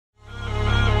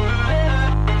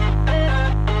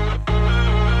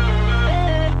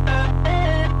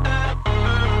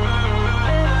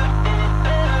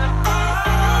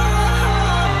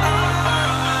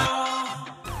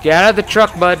Get out of the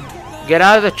truck, bud. Get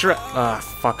out of the truck. Ah,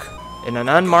 fuck. In an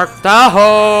unmarked Tahoe.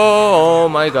 Oh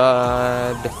my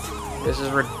god. This is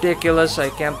ridiculous.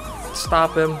 I can't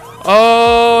stop him.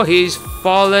 Oh, he's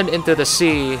fallen into the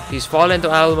sea. He's fallen into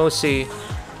Alamo Sea.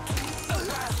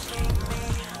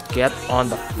 Get on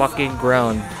the fucking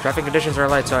ground. Traffic conditions are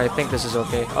light, so I think this is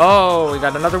okay. Oh, we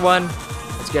got another one.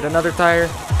 Let's get another tire.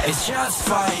 It's just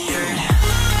fired.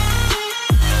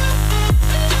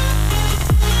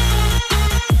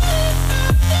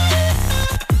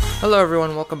 Hello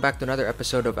everyone, welcome back to another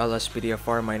episode of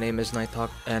LSPDFR. My name is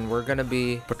Nighthawk, and we're gonna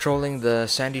be patrolling the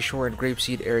Sandy Shore and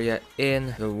Grapeseed area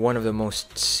in one of the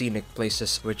most scenic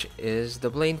places, which is the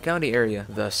Blaine County area.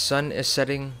 The sun is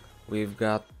setting, we've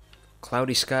got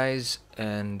cloudy skies,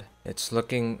 and it's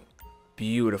looking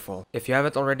beautiful. If you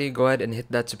haven't already, go ahead and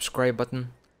hit that subscribe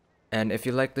button. And if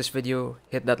you like this video,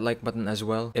 hit that like button as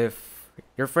well. If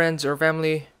your friends or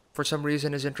family for some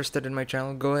reason is interested in my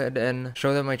channel, go ahead and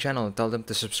show them my channel and tell them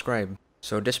to subscribe.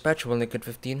 So dispatch, we'll link at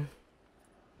 15.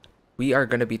 We are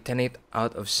gonna be 10-8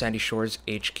 out of Sandy Shores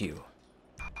HQ. 10-4.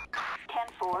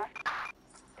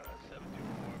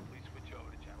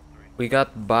 We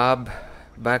got Bob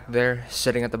back there,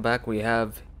 sitting at the back. We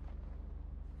have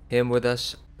him with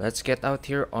us. Let's get out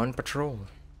here on patrol.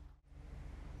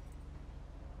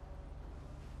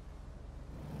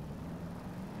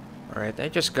 Alright, I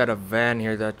just got a van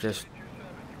here that just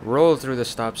rolled through the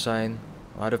stop sign.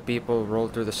 A lot of people roll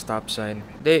through the stop sign.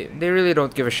 They really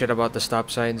don't give a shit about the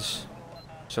stop signs.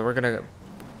 So we're gonna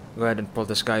go ahead and pull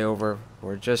this guy over.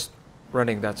 We're just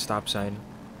running that stop sign.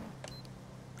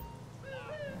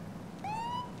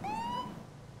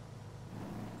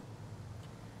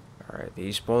 Alright,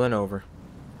 he's pulling over.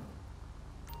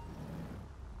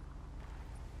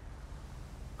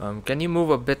 Can you move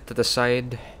a bit to the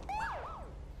side?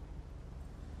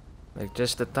 Like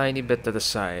just a tiny bit to the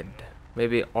side.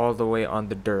 Maybe all the way on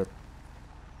the dirt.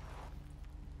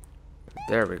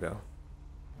 There we go.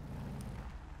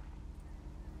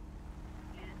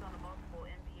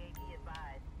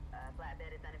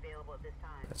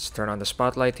 Let's turn on the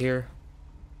spotlight here.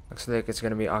 Looks like it's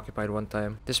gonna be occupied one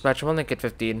time. Dispatch, we'll link at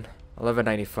 15.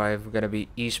 1195. We're gonna be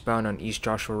eastbound on East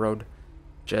Joshua Road,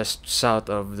 just south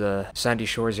of the Sandy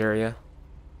Shores area.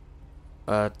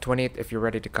 28, if you're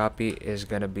ready to copy, is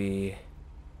gonna be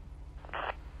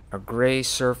a gray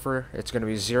Surfer. It's gonna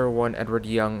be 01 Edward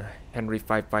Young, Henry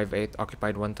 558,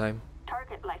 occupied one time.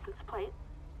 Target license plate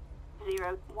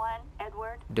 01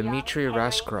 Edward Dimitri Young,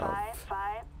 Raskrov.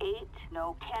 558,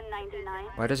 no 1099.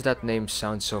 Why does that name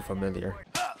sound so familiar?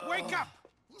 Wake up!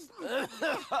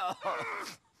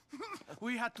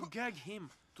 We had to gag him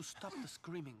to stop the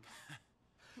screaming.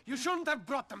 You shouldn't have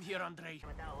brought them here, Andre.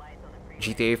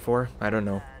 GTA 4? I don't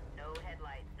know.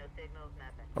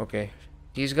 Okay.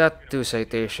 He's got 2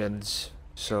 citations.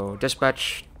 So,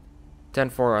 dispatch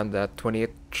 10-4 on that. 28.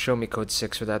 Show me code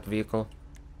 6 for that vehicle.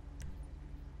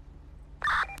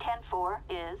 10-4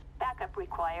 is backup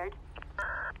required.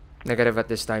 Negative at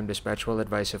this time, dispatch. We'll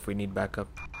advise if we need backup.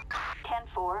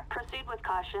 10-4, proceed with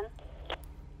caution.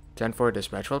 10-4,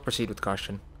 dispatch. We'll proceed with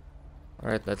caution.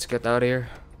 Alright, let's get out of here.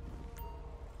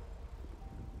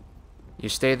 You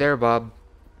stay there, Bob.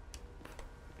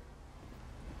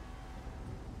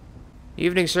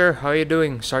 Evening, sir. How are you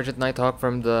doing? Sergeant Nighthawk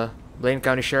from the Blaine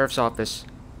County Sheriff's Office.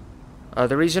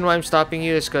 The reason why I'm stopping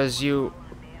you is because you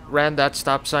ran that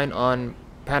stop sign on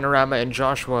Panorama and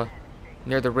Joshua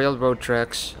near the railroad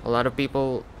tracks. A lot of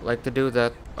people like to do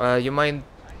that. You mind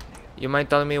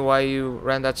telling me why you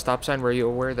ran that stop sign? Were you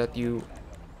aware that you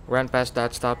ran past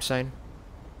that stop sign?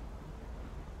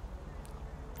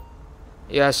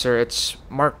 Yes, sir. It's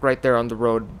marked right there on the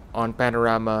road on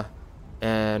Panorama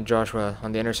and Joshua,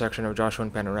 on the intersection of Joshua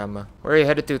and Panorama. Where are you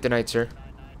headed to tonight, sir?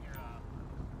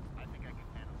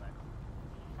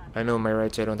 I know my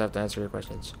rights, so I don't have to answer your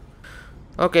questions.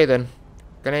 Okay, then.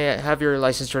 Can I have your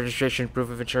license, registration, proof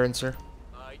of insurance, sir?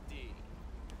 ID.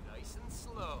 Nice and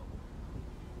slow.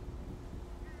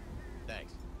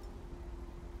 Thanks.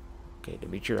 Okay,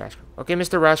 Dimitri Raskrov. Okay,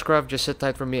 Mr. Raskrov, just sit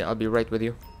tight for me. I'll be right with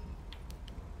you.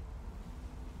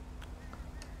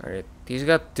 Alright, he's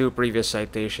got 2 previous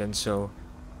citations, so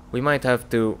we might have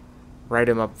to write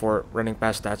him up for running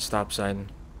past that stop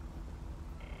sign.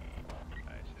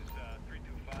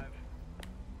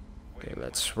 Okay,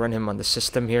 let's run him on the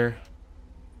system here.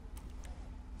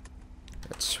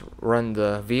 Let's run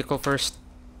the vehicle first,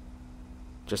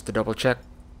 just to double check.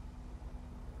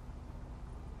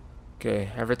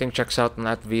 Okay, everything checks out on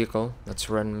that vehicle. Let's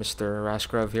run Mr.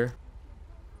 Raskrov here.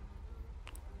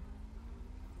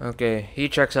 Okay, he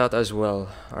checks out as well.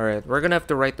 Alright, we're gonna have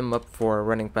to write them up for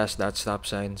running past that stop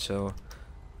sign, so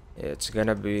It's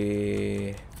gonna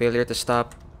be failure to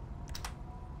stop.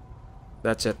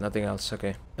 That's it, nothing else.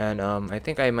 Okay. And I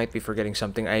think I might be forgetting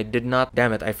something. I did not,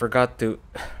 damn it, I forgot to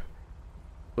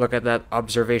look at that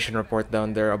observation report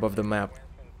down there above the map.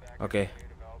 Okay.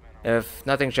 If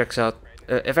nothing checks out,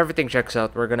 if everything checks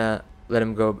out, we're gonna let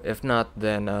him go. If not,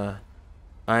 then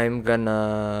I'm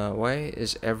gonna... Why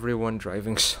is everyone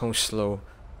driving so slow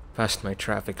past my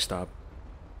traffic stop?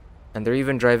 And they're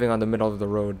even driving on the middle of the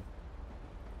road.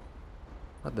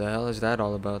 What the hell is that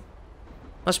all about?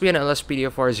 Must be an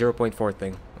LSPDFR 0.4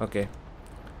 thing. Okay.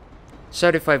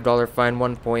 $75 fine,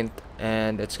 1 point,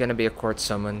 and it's gonna be a court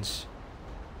summons.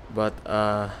 But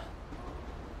I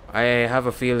have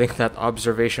a feeling that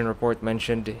observation report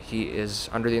mentioned he is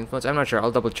under the influence. I'm not sure.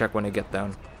 I'll double check when I get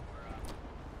down.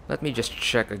 Let me just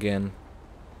check again.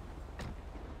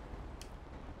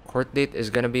 Court date is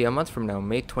gonna be a month from now,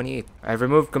 May 28th. I've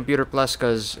removed Computer Plus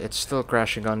because it's still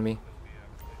crashing on me.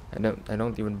 I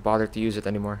don't even bother to use it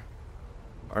anymore.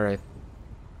 Alright.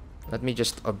 Let me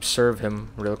just observe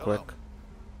him real quick.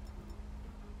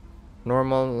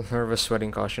 Normal, nervous,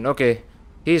 sweating, caution. Okay.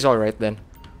 He's alright then.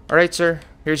 Alright, sir.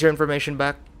 Here's your information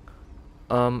back.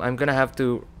 I'm gonna have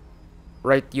to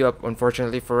write you up,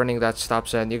 unfortunately, for running that stop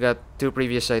sign. You got 2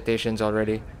 previous citations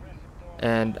already.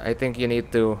 And I think you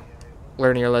need to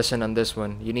learn your lesson on this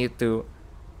one. You need to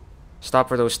stop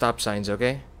for those stop signs,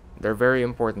 okay? They're very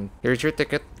important. Here's your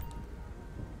ticket.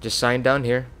 Just sign down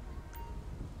here.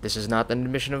 This is not an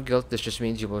admission of guilt. This just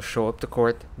means you will show up to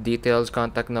court. Details,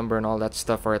 contact number, and all that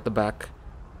stuff are at the back.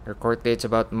 Your court date's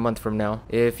about a month from now.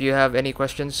 If you have any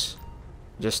questions,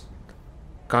 just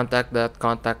contact that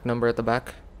contact number at the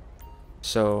back.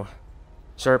 So,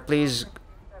 sir, please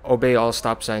obey all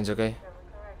stop signs, okay?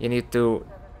 You need to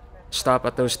stop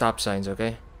at those stop signs,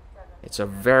 okay? It's a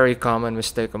very common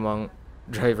mistake among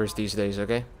drivers these days,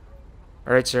 okay?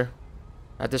 Alright, sir.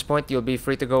 At this point, you'll be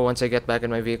free to go once I get back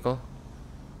in my vehicle.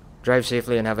 Drive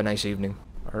safely and have a nice evening.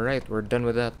 Alright, we're done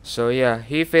with that. So yeah,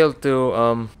 he failed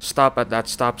to stop at that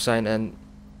stop sign, and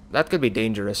that could be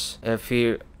dangerous. If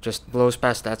he just blows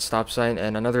past that stop sign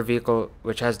and another vehicle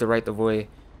which has the right of way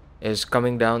is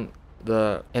coming down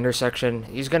the intersection,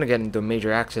 he's gonna get into a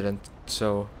major accident.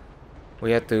 So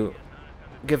we had to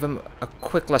give him a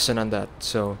quick lesson on that.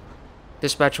 So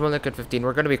dispatch Lincoln 15,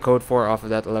 we're gonna be code 4 off of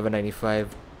that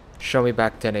 1195. Show me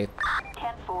back 10-8.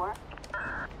 10-4.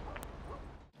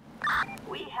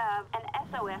 We have an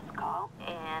SOS call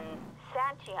in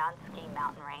Sanchiansky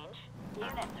Mountain Range.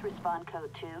 Units respond code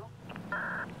 2.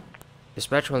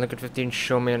 Dispatch Lincoln 15,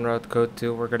 show me en route code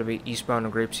 2. We're gonna be eastbound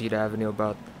on Grapeseed Avenue,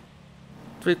 about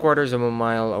 3/4 of a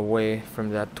mile away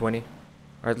from that 20.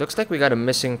 Alright, looks like we got a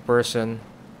missing person.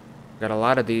 Got a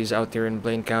lot of these out here in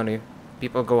Blaine County.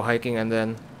 People go hiking and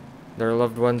then their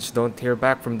loved ones don't hear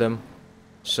back from them.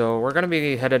 So we're gonna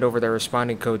be headed over there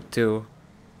responding code 2.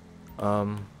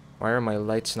 Why are my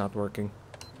lights not working?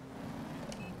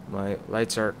 My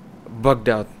lights are bugged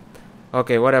out.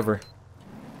 Okay, whatever.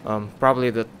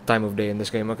 Probably the time of day in this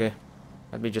game, okay.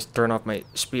 Let me just turn off my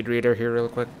speed reader here real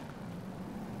quick.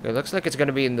 Okay, looks like it's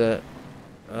gonna be in the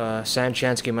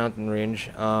Sanchiansky Mountain Range.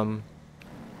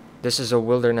 This is a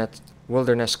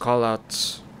wilderness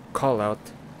call-out.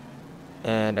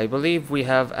 And I believe we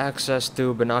have access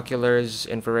to binoculars,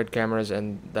 infrared cameras,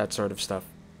 and that sort of stuff.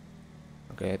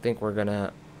 Okay, I think we're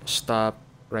gonna stop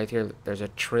right here. There's a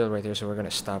trail right here, so we're gonna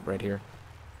stop right here.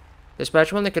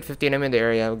 Dispatch Lincoln 15, I'm in the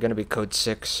area. I'm gonna be code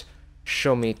 6.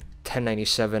 Show me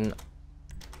 1097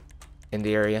 in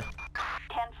the area.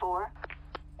 10-4.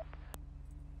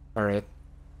 Alright.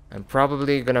 I'm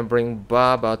probably gonna bring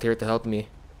Bob out here to help me.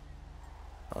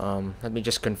 Let me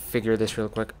just configure this real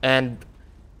quick. And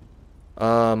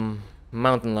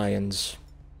mountain lions.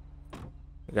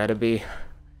 You gotta be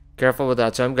careful with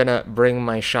that. So I'm gonna bring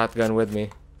my shotgun with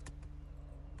me,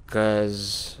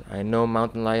 because I know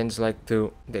mountain lions like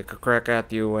to crack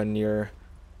at you when you're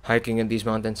hiking in these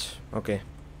mountains. Okay.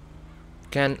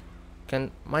 Can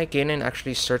my canine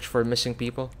actually search for missing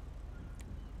people?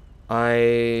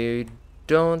 I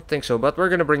don't think so, but we're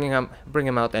gonna bring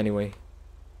him out anyway,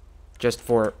 just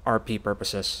for RP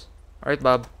purposes. All right,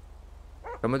 Bob,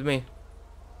 come with me.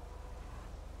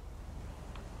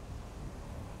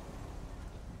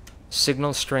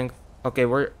 Signal strength. Okay,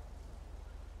 we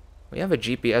have a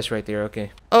GPS right here.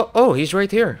 Okay. Oh, he's right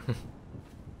here.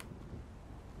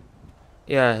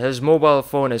 Yeah, his mobile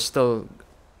phone is still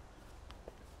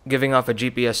giving off a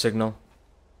GPS signal.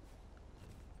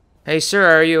 Hey, sir,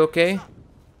 are you okay?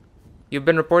 You've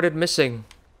been reported missing.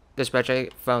 Dispatch, I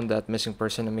found that missing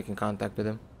person. I'm making contact with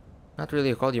him. Not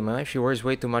really. I called you. My wife, she worries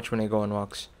way too much when I go on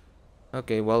walks.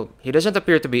 Okay, well, he doesn't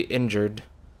appear to be injured.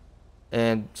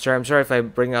 And sir, I'm sorry if I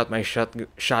bring out my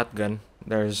shotgun.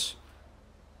 There's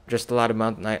just a lot of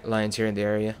mountain lions here in the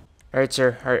area. Alright,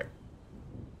 sir.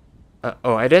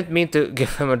 Oh, I didn't mean to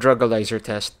give him a drugalyzer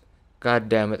test. God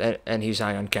damn it. And he's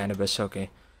high on cannabis. Okay.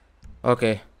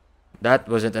 Okay. That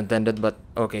wasn't intended, but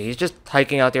okay. He's just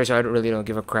hiking out there, so I really don't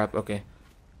give a crap. Okay.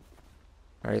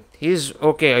 Alright. He's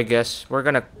okay, I guess. We're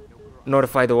gonna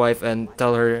notify the wife and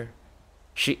tell her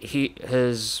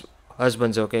his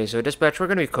husband's okay. So dispatch, we're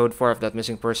gonna be code 4 of that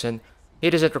missing person. He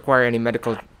doesn't require any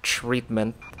medical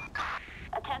treatment.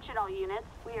 Attention all units,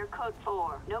 we are code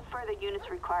 4. No further units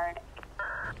required.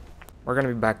 We're gonna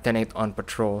be back 10-8 on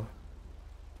patrol.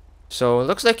 So it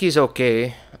looks like he's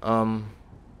okay.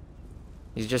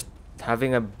 He's just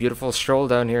having a beautiful stroll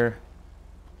down here.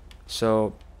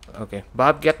 So okay,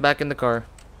 Bob, get back in the car.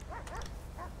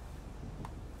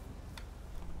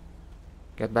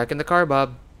 Get back in the car,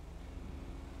 Bob.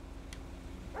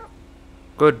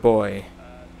 Good boy.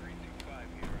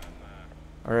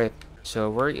 Alright, so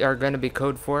we are gonna be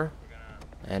code 4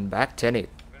 and back 10-8.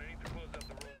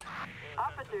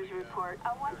 Officers report a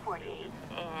 148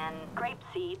 and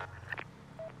grapeseed.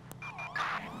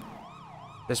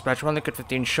 Dispatch 1 Liquid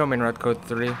 15, show me route code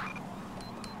 3.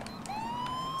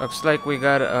 Looks like we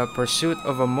got a pursuit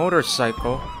of a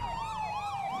motorcycle.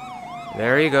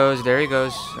 There he goes, there he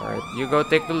goes. Alright, you go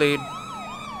take the lead.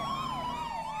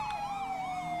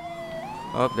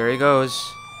 Oh, there he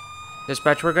goes.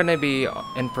 Dispatch, we're gonna be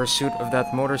in pursuit of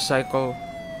that motorcycle.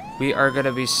 We are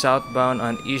gonna be southbound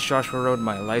on East Joshua Road.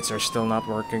 My lights are still not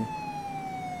working.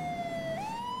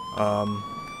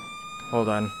 Hold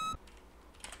on.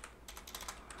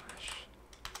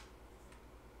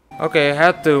 Okay, I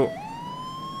had to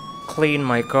clean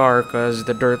my car because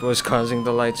the dirt was causing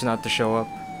the lights not to show up.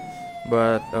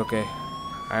 But, okay.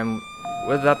 I'm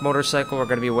with that motorcycle. We're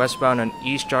gonna be westbound on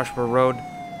East Joshua Road.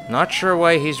 Not sure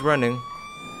why he's running.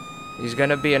 He's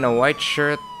gonna be in a white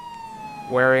shirt,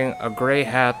 wearing a gray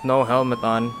hat, no helmet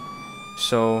on.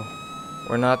 So,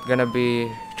 we're not gonna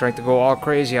be trying to go all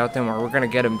crazy out him, or we're gonna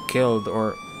get him killed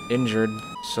or injured.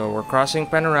 So, we're crossing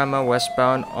Panorama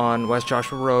westbound on West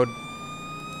Joshua Road,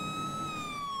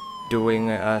 doing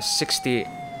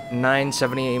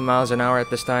 78 miles an hour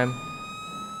at this time.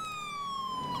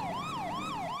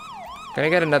 Can I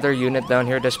get another unit down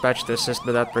here, dispatch, to assist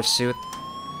with that pursuit?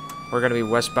 We're gonna be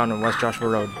westbound on West Joshua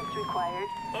Road. Assistance required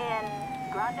in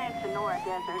Grande Sonora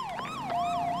Desert.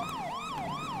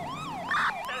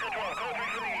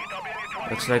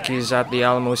 Looks like he's at the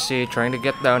Alamo Sea trying to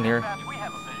get down here.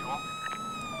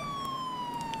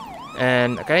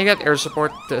 And can I get air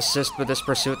support to assist with this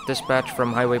pursuit, dispatch,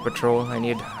 from Highway Patrol? I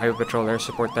need Highway Patrol air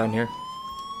support down here.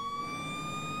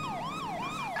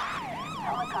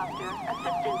 Helicopter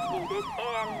assistance needed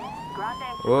in Grande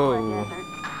Whoa. Sonora Desert.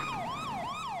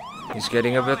 He's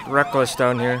getting a bit reckless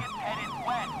down here.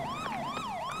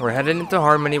 We're heading into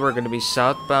Harmony. We're going to be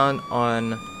southbound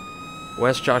on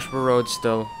West Joshua Road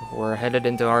still. We're headed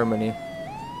into Harmony.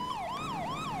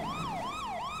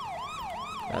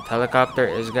 That helicopter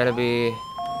is going to be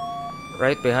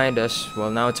right behind us. Well,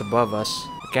 now it's above us.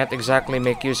 We can't exactly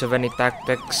make use of any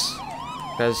tactics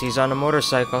because he's on a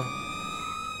motorcycle.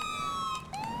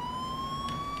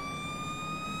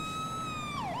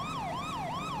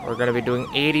 We're gonna be doing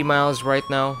 80 miles right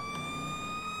now.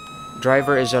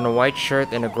 Driver is on a white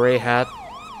shirt and a gray hat.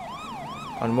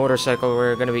 On motorcycle,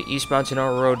 we're gonna be eastbound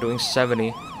Sonora Road doing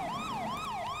 70.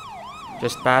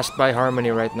 Just passed by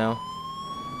Harmony right now.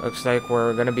 Looks like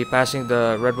we're gonna be passing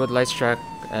the Redwood Lights track,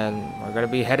 and we're gonna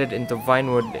be headed into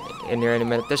Vinewood in here in a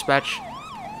minute. Dispatch,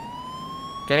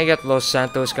 can I get Los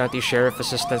Santos County Sheriff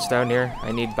assistance down here?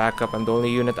 I need backup. I'm the only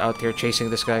unit out here chasing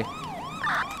this guy.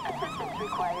 Assistance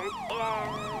required in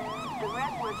the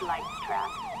Redwood Lights track.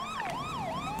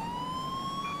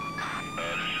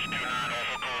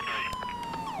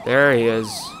 There he is.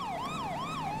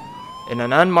 In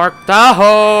an unmarked Tahoe!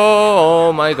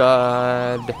 Oh my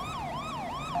god.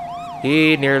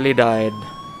 He nearly died.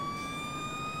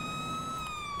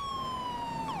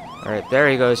 Alright, there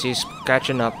he goes. He's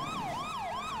catching up.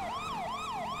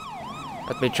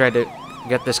 Let me try to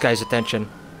get this guy's attention.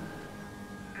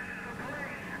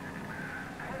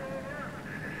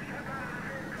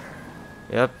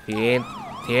 Yep, he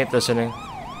ain't listening.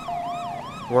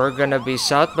 We're gonna be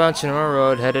southbound Sonora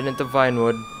Road, headed into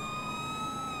Vinewood.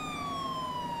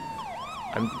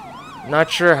 I'm not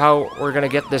sure how we're gonna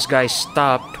get this guy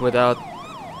stopped without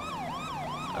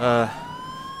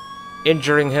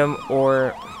injuring him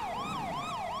or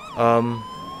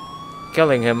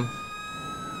killing him.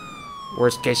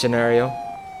 Worst case scenario.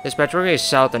 Dispatch, we're going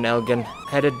south on Elgin,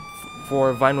 headed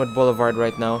for Vinewood Boulevard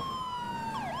right now.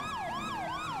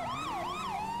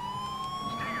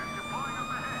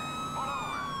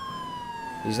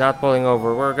 He's not pulling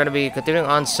over. We're gonna be continuing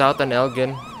on south on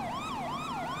Elgin.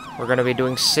 We're gonna be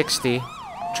doing 60.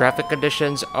 Traffic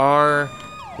conditions are...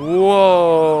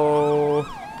 Whoa!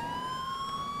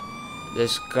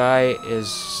 This guy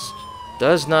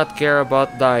does not care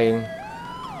about dying.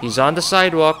 He's on the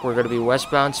sidewalk. We're gonna be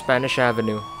westbound Spanish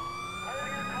Avenue.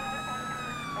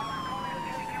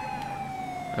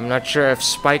 I'm not sure if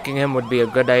spiking him would be a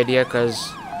good idea,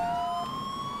 because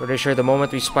pretty sure the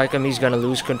moment we spike him, he's gonna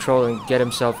lose control and get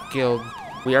himself killed.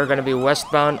 We are gonna be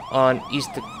westbound on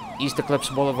East Eclipse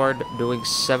Boulevard, doing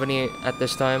 70 at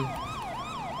this time.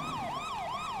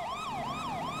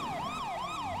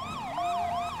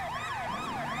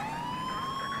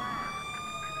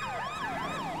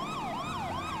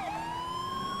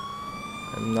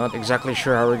 I'm not exactly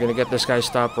sure how we're gonna get this guy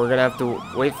stopped. We're gonna have to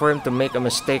wait for him to make a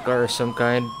mistake or some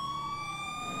kind.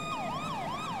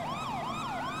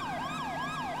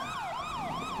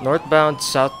 Northbound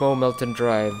South Mo Milton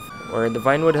Drive. We're in the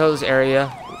Vinewood Hills area.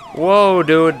 Whoa,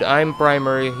 dude, I'm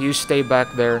primary. You stay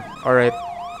back there. Alright.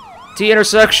 T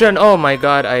intersection! Oh my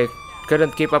god, I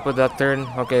couldn't keep up with that turn.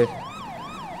 Okay.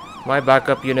 My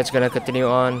backup unit's gonna continue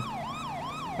on.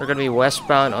 We're gonna be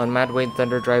westbound on Mad Wayne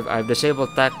Thunder Drive. I've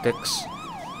disabled tactics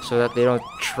so that they don't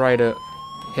try to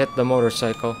hit the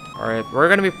motorcycle. Alright, we're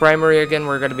gonna be primary again.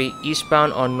 We're gonna be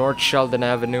eastbound on North Sheldon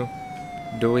Avenue,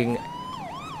 doing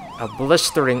a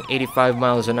blistering 85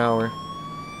 miles an hour.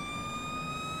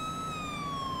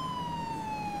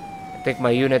 I think my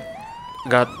unit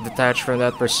got detached from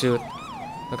that pursuit.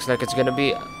 Looks like it's gonna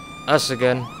be us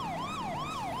again.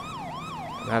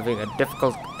 I'm having a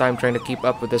difficult time trying to keep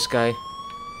up with this guy.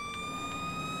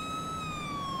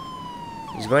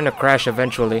 He's going to crash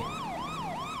eventually.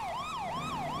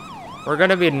 We're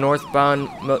gonna be northbound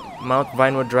Mount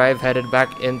Vinewood Drive, headed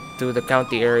back into the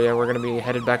county area. We're gonna be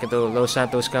headed back into Los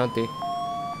Santos County.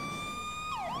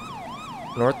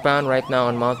 Northbound right now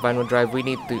on Mount Vinewood Drive. We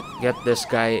need to get this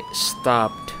guy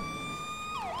stopped.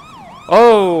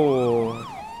 Oh!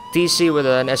 TC with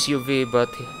an SUV,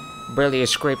 but barely a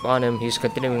scrape on him. He's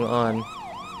continuing on.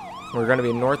 We're gonna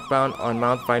be northbound on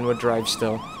Mount Vinewood Drive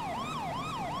still.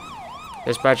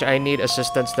 Dispatch, I need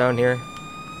assistance down here.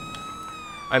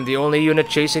 I'm the only unit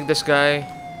chasing this guy.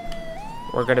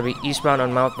 We're gonna be eastbound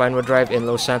on Mount Vinewood Drive in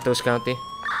Los Santos County.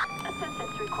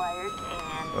 Assistance required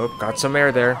and... Oh, got some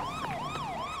air there.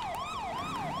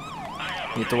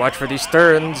 Need to watch for these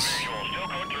turns.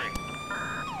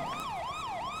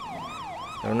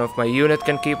 I don't know if my unit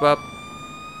can keep up.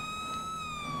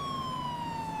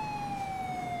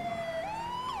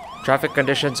 Traffic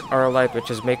conditions are light,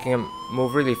 which is making him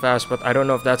move really fast, but I don't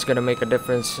know if that's gonna make a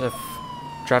difference if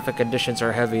traffic conditions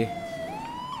are heavy.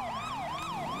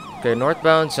 Okay,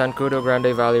 northbound San Cudo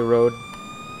Grande Valley Road,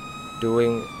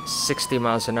 doing 60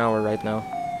 miles an hour right now.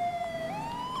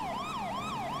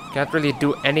 Can't really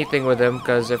do anything with him,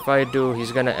 because if I do,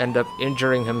 he's gonna end up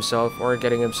injuring himself or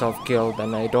getting himself killed,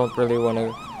 and I don't really want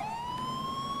to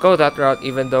go that route,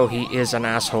 even though he is an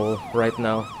asshole right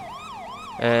now.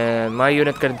 And my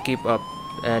unit couldn't keep up,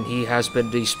 and he has been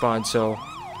despawned, so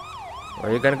where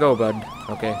are you gonna go, bud?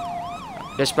 Okay.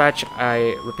 Dispatch,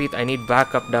 I repeat, I need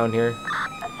backup down here.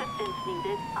 Assistance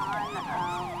needed on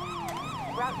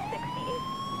Route 68.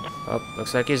 Oh,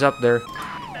 looks like he's up there.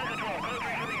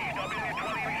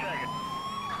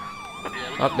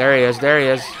 Oh, there he is, there he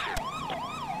is.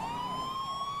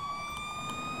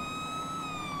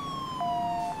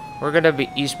 We're gonna be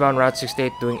eastbound Route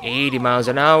 68 doing 80 miles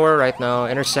an hour right now.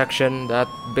 Intersection, that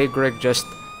big rig just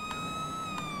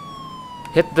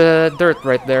hit the dirt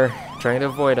right there, trying to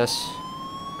avoid us.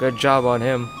 Good job on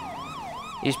him.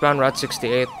 Eastbound Route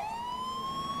 68.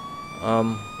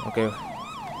 Okay.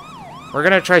 We're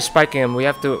gonna try spiking him. We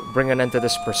have to bring an end to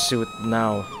this pursuit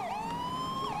now.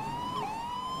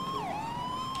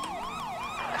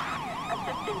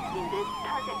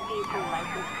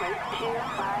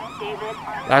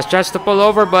 Last chance to pull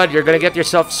over, bud. You're gonna get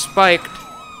yourself spiked.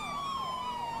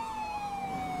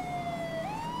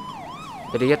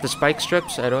 Did he get the spike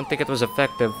strips? I don't think it was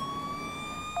effective.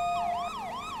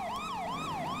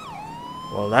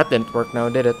 Well, that didn't work now,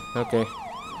 did it? Okay.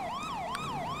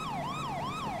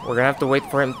 We're gonna have to wait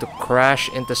for him to crash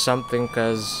into something,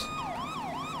 because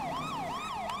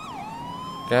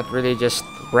can't really just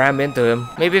ram into him.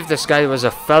 Maybe if this guy was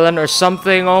a felon or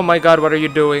something. Oh my god, what are you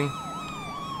doing?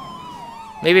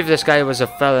 Maybe if this guy was a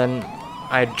felon,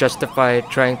 I'd justify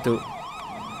trying to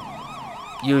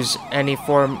use any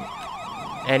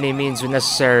means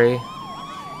necessary,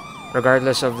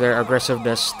 regardless of their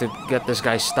aggressiveness, to get this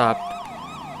guy stopped.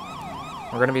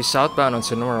 We're gonna be southbound on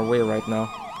Sonora Way right now.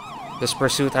 This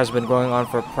pursuit has been going on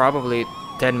for probably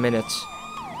 10 minutes,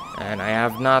 and I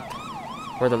have not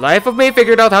For the life of me,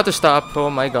 figured out how to stop.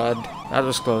 Oh my god. That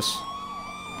was close.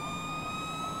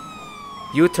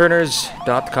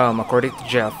 U-turners.com, according to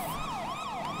Jeff.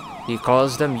 He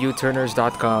calls them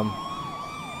U-turners.com.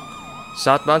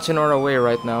 Southbound Sonora Way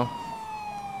right now.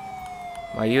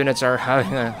 My units are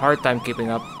having a hard time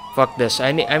keeping up. Fuck this.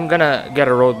 I'm gonna get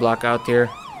a roadblock out here.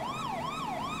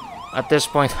 At this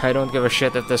point, I don't give a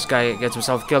shit if this guy gets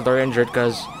himself killed or injured,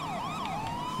 because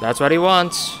that's what he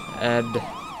wants. And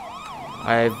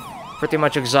I've pretty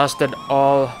much exhausted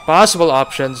all possible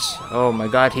options. Oh my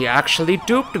god, he actually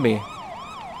duped me.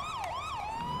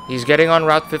 He's getting on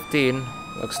Route 15.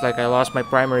 Looks like I lost my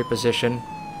primary position.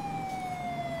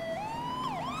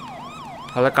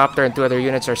 Helicopter and 2 other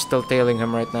units are still tailing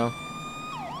him right now.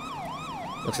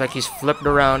 Looks like he's flipped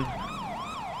around.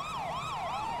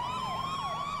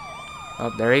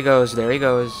 Oh, there he goes, there he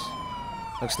goes.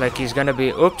 Looks like he's gonna be...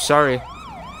 Oops, sorry.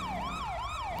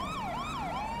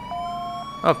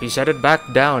 Oh, he's headed back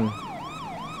down.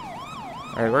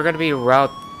 Alright, we're gonna be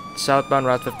southbound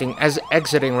Route 15, as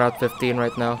exiting Route 15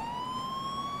 right now.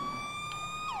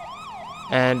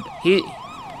 And he...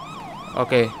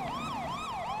 Okay.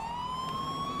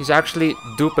 He's actually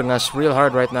duping us real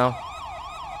hard right now.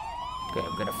 Okay,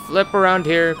 I'm gonna flip around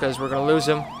here because we're gonna lose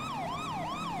him.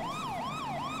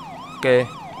 Okay.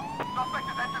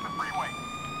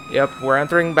 Yep, we're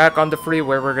entering back on the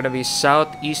freeway. We're gonna be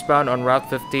southeastbound on Route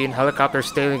 15. Helicopter's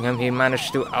tailing him. He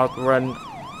managed to outrun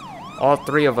all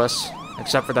 3 of us,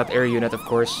 except for that air unit, of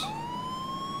course.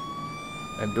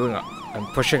 I'm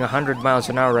pushing 100 miles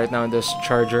an hour right now in this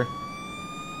Charger.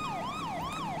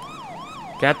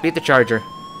 Can't beat the Charger.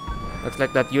 Looks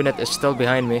like that unit is still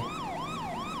behind me.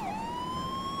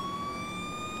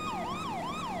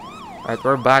 Alright,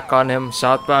 we're back on him.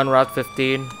 Southbound Route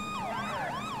 15.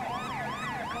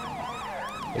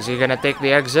 Is he gonna take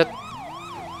the exit?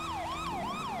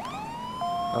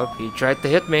 Oh, he tried to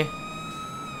hit me.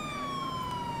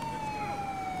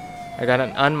 I got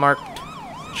an unmarked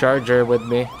Charger with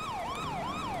me.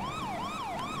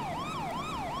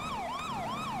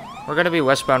 We're gonna be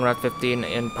westbound Route 15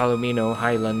 in Palomino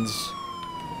Highlands.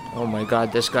 Oh my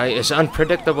god, this guy is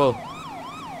unpredictable.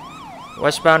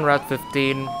 Westbound Route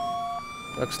 15.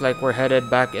 Looks like we're headed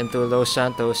back into Los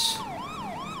Santos.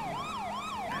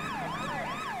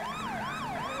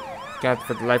 Can't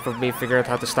for the life of me figure out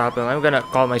how to stop him. I'm gonna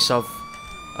call myself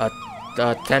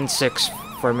 10-6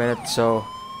 for a minute, so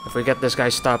if we get this guy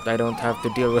stopped, I don't have to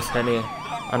deal with any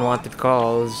unwanted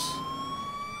calls.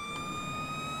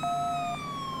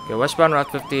 Okay, westbound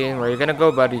Route 15. Where are you gonna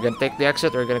go, bud? You gonna take the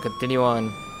exit or are you gonna continue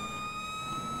on?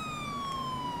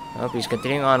 Oh, he's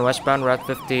continuing on westbound Route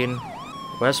 15.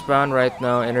 Westbound right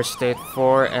now, Interstate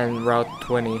 4 and Route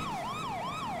 20.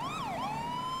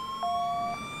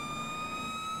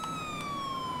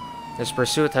 This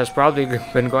pursuit has probably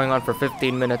been going on for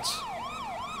 15 minutes.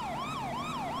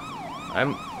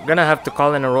 I'm gonna have to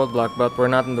call in a roadblock, but we're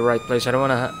not in the right place. I don't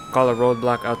wanna call a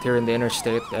roadblock out here in the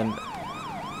interstate and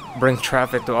bring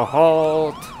traffic to a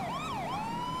halt.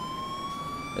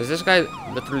 Is this guy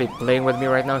literally playing with me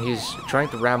right now? He's trying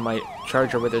to ram my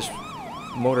Charger with his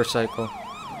motorcycle.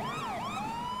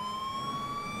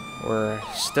 We're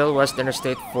still West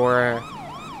Interstate 4,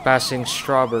 passing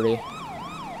Strawberry.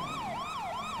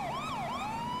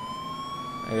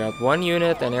 I got 1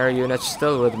 unit, an air unit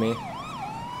still with me.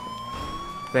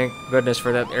 Thank goodness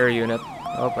for that air unit.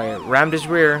 Oh, I rammed his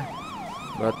rear,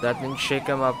 but that didn't shake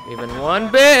him up even 1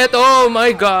 bit. Oh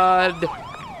my god!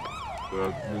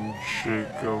 That didn't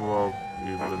shake him up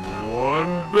even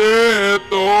 1 bit.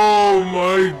 Oh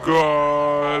my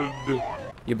god!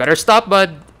 You better stop,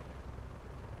 bud.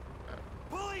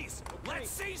 Police, let's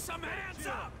see some hands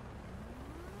up.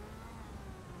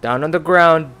 Down on the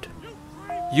ground.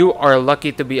 You are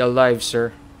lucky to be alive,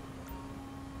 sir.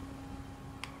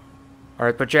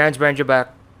 Alright, put your hands behind your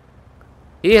back.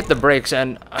 He hit the brakes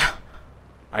and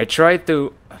I tried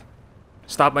to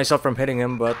stop myself from hitting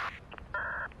him, but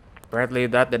apparently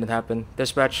that didn't happen.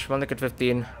 Dispatch, 1 Liquid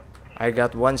 15. I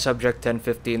got 1 subject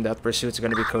 1015. That pursuit's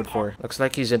gonna be code 4. Looks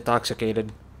like he's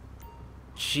intoxicated.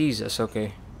 Jesus,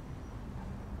 okay.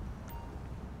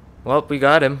 Well, we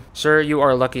got him. Sir, you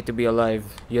are lucky to be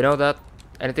alive. You know that?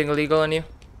 Anything illegal on you?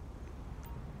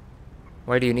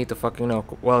 Why do you need to fucking know?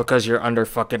 Well, because you're under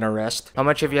fucking arrest. How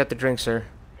much have you had to drink, sir?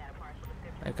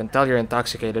 I can tell you're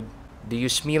intoxicated. Do you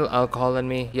smell alcohol on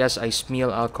me? Yes, I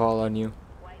smell alcohol on you.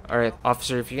 Alright,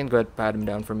 officer, if you can go ahead and pat him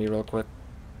down for me real quick.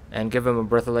 And give him a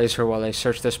breathalyzer while I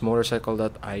search this motorcycle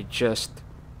that I just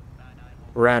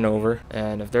ran over.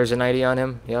 And if there's an ID on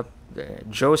him, yep.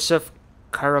 Joseph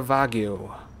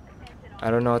Caravaggio. I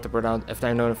don't know how to pronounce, if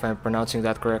I'm pronouncing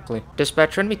that correctly.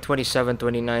 Dispatch, run me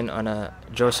 2729 on a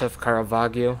Joseph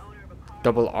Caravaggio,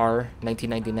 double R,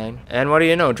 1999. And what do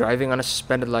you know, driving on a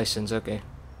suspended license, okay.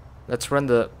 Let's run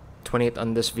the 28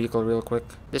 on this vehicle real quick.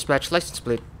 Dispatch, license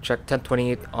plate, check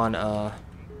 1028 on a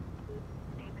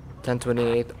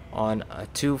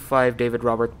 25 David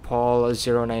Robert Paul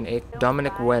 098.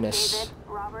 Dominic Wenis.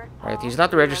 Right, he's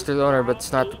not the registered owner, but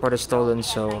it's not reported stolen,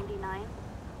 so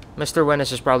Mr.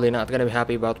 Wenis is probably not gonna be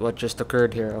happy about what just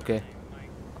occurred here. Okay,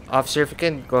 officer, if you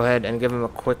can go ahead and give him a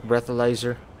quick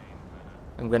breathalyzer.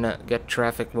 I'm gonna get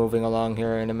traffic moving along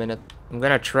here in a minute. I'm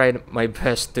gonna try my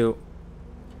best to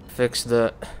fix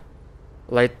the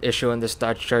light issue on this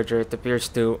Dodge Charger. It appears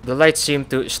the lights seem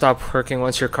to stop working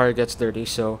once your car gets dirty,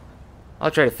 so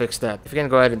I'll try to fix that. If you can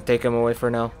go ahead and take him away for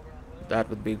now, that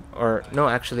would be, or no,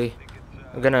 actually,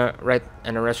 I'm gonna write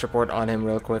an arrest report on him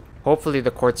real quick. Hopefully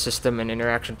the court system and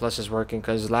Interaction Plus is working,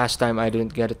 because last time I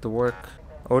didn't get it to work.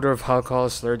 Odor of alcohol,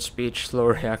 slurred speech, slow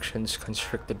reactions,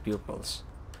 constricted pupils.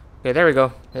 Okay, there we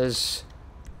go. His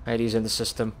ID's in the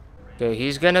system. Okay,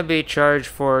 he's gonna be charged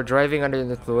for driving under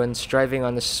the influence, driving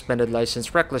on a suspended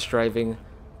license, reckless driving,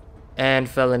 and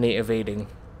felony evading.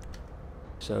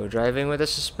 So driving with a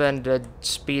suspended,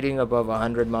 speeding above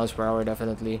 100 miles per hour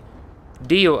definitely.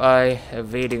 DUI,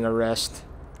 evading arrest,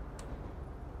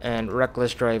 and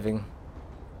reckless driving.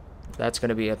 That's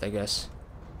gonna be it, I guess.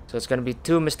 So it's gonna be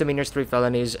 2 misdemeanors, 3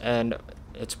 felonies, and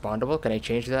it's bondable. Can I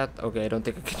change that? Okay, I don't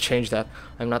think I can change that.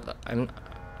 I'm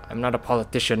not a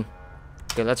politician.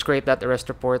 Okay, let's create that arrest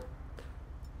report.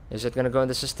 Is it gonna go in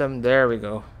the system? There we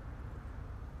go.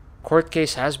 Court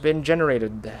case has been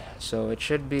generated, so it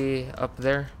should be up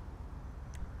there.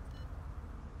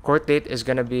 Court date is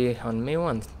gonna be on May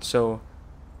 1, so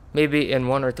maybe in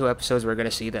 1 or 2 episodes we're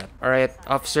gonna see that. Alright,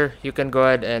 officer, you can go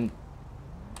ahead and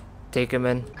take him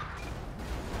in.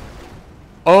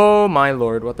 Oh my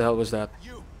lord, what the hell was that?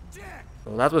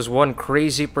 Well, that was one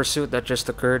crazy pursuit that just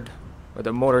occurred with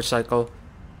a motorcycle.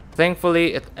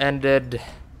 Thankfully, it ended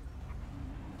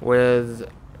with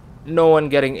no one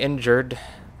getting injured.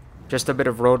 Just a bit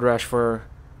of road rash for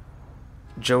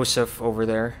Joseph over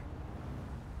there.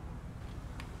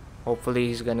 Hopefully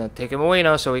he's gonna take him away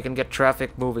now so we can get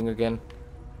traffic moving again.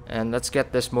 And let's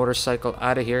get this motorcycle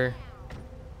out of here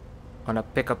on a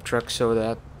pickup truck so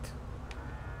that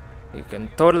you can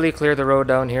totally clear the road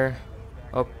down here.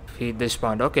 Oh, he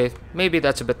despawned. Okay, maybe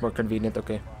that's a bit more convenient.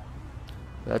 Okay,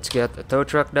 let's get a tow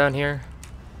truck down here.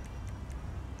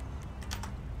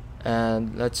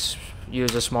 And let's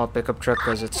use a small pickup truck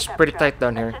because it's pretty tight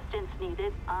down here. Assistance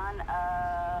needed on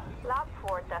Loud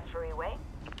Ford, that's freeway.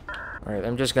 Alright,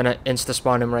 I'm just gonna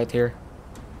insta-spawn him right here.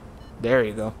 There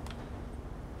you go.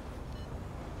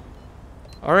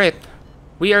 Alright,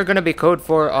 we are gonna be code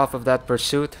 4 off of that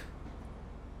pursuit.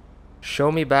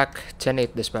 Show me back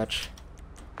 10-8 dispatch.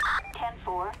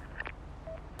 10-4.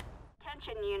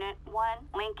 Attention Unit 1,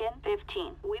 Lincoln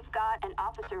 15. We've got an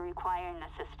officer requiring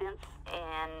assistance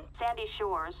in Sandy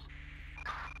Shores.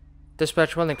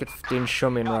 Dispatch 1 Lincoln 15, show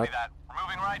me en route. We're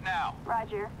moving right now.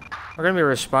 Roger. We're gonna be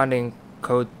responding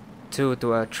code 2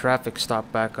 to a traffic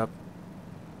stop backup.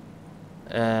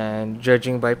 And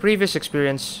judging by previous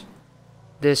experience,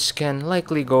 this can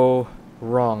likely go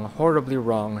wrong, horribly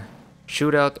wrong.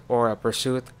 Shootout or a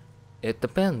pursuit, it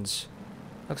depends.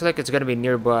 Looks like it's gonna be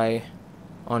nearby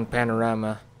on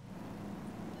Panorama.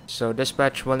 So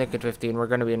dispatch 1 Lincoln 15, we're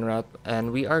gonna be en route,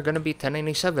 and we are gonna be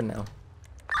 1097 now.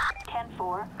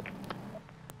 10-4.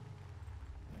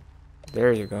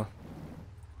 There you go.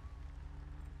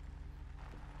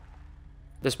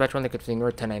 Dispatch 1 Lincoln 15, we're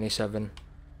 1097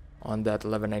 on that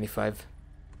 1195.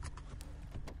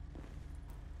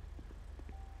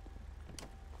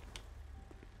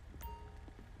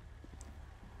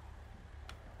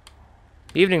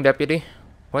 Evening, deputy.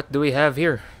 What do we have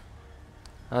here?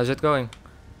 How's it going?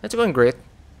 It's going great.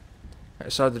 I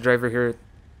saw the driver here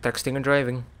texting and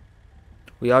driving.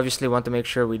 We obviously want to make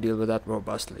sure we deal with that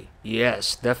robustly.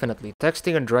 Yes, definitely.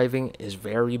 Texting and driving is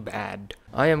very bad.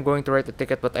 I am going to write the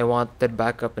ticket, but I wanted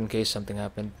backup in case something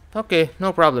happened. Okay,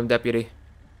 no problem, deputy.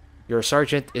 Your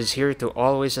sergeant is here to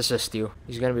always assist you.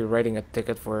 He's gonna be writing a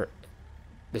ticket for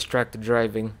distracted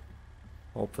driving.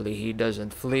 Hopefully he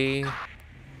doesn't flee.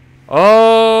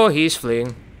 Oh, he's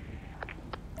fleeing.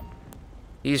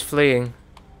 He's fleeing.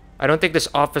 I don't think this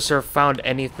officer found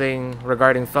anything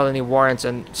regarding felony warrants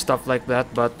and stuff like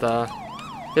that, but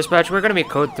dispatch, we're gonna be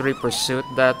code 3 pursuit.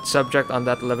 That subject on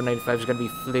that 1195 is gonna be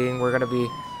fleeing. We're gonna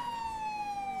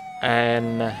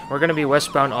be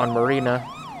westbound on Marina.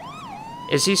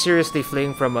 Is he seriously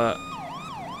fleeing from a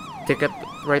ticket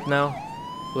right now?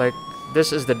 Like,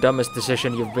 This is the dumbest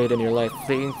decision you've made in your life,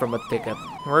 fleeing from a ticket.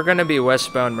 We're gonna be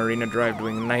westbound Marina Drive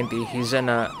doing 90. He's in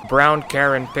a brown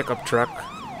Karen pickup truck.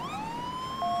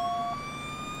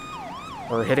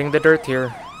 We're hitting the dirt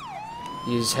here.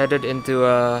 He's headed into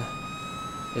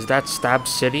is that Stab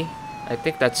City? I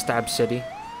think that's Stab City.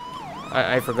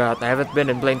 I forgot. I haven't been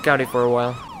in Blaine County for a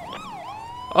while.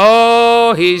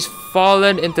 Oh, he's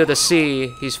fallen into the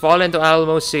sea. He's fallen into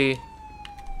Alamo Sea.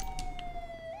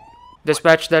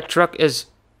 Dispatch, that truck is...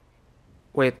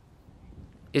 Wait.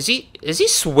 Is he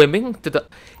swimming to the...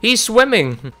 He's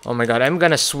swimming! Oh my god, I'm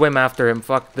gonna swim after him.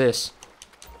 Fuck this.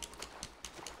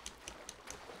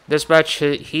 Dispatch,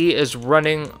 he is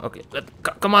running... Okay,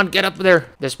 come on, get up there.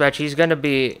 Dispatch, he's gonna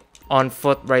be on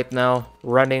foot right now.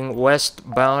 Running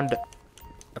westbound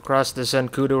across the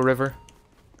Zancudo River.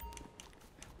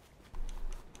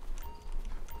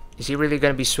 Is he really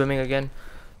gonna be swimming again?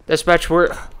 Dispatch,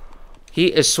 he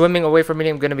is swimming away from me.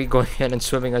 I'm gonna be going in and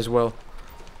swimming as well.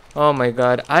 Oh my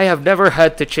god. I have never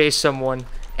had to chase someone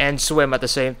and swim at the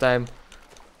same time.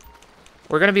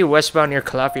 We're gonna be westbound near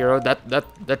Calafia Road.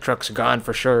 That truck's gone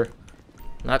for sure.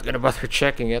 Not gonna bother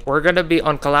checking it. We're gonna be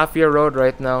on Calafia Road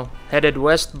right now. Headed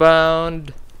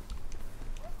westbound.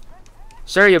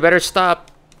 Sir, you better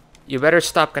stop. You better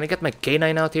stop. Can I get my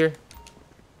canine out here?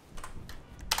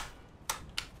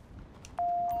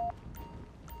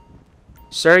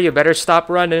 Sir, you better stop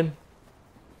running.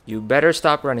 You better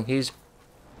stop running.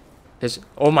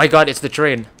 Oh my god, it's the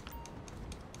train.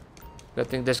 Good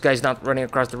thing this guy's not running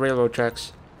across the railroad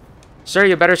tracks. Sir,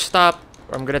 you better stop,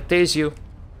 or I'm gonna tase you.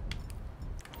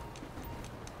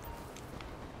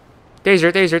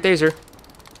 Taser, taser, taser.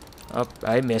 Oh,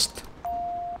 I missed.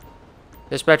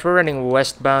 Dispatch, we're running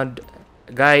westbound.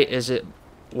 Guy is a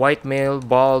white male,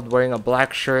 bald, wearing a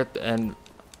black shirt and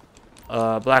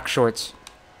black shorts.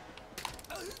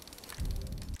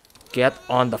 Get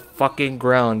on the fucking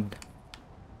ground.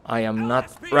 I am not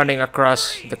running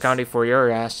across the county for your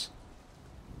ass.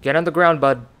 Get on the ground,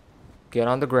 bud. Get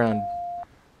on the ground. I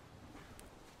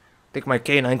think my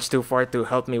canine's too far to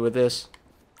help me with this.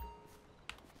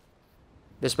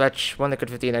 Dispatch, 1 liquid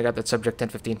 15. I got that subject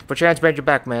 1015. Put your hands behind your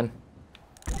back, man.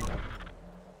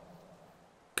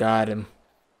 Got him.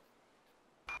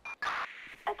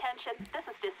 Attention, this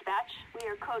is dispatch. We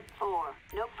are code 4.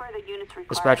 No further units required.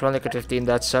 Dispatch 1 liquid 15.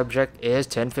 That subject is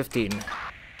 1015.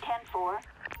 10-4.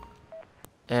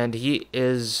 And he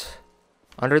is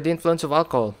under the influence of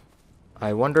alcohol.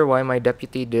 I wonder why my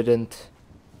deputy didn't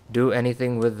do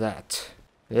anything with that.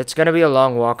 It's gonna be a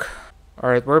long walk.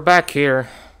 Alright, we're back here.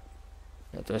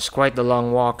 It was quite the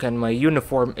long walk and my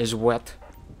uniform is wet.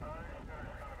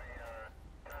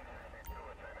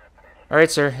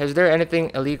 Alright, sir. Is there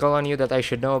anything illegal on you that I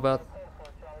should know about?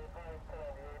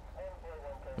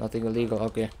 Nothing illegal.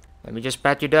 Okay. Let me just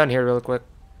pat you down here real quick.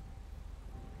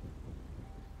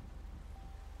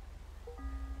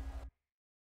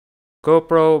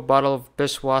 GoPro, bottle of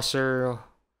dishwasher,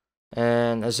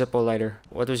 and a Zippo lighter.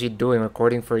 What was he doing?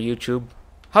 Recording for YouTube?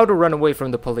 How to run away from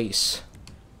the police.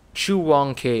 Chu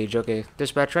Wong Cage. Okay.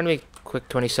 Dispatch, run me quick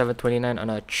 2729 on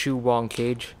a Chu Wong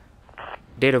Cage.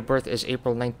 Date of birth is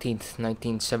April 19th,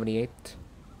 1978.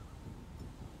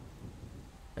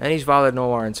 And he's valid, no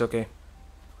warrants, okay.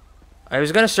 I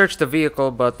was gonna search the vehicle,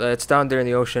 but it's down there in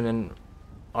the ocean, and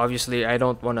obviously I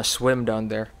don't want to swim down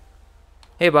there.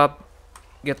 Hey, Bob.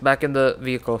 Get back in the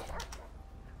vehicle.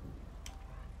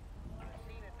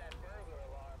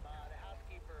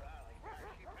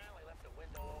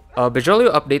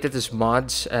 Bajolio updated his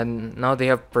mods, and now they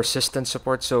have persistent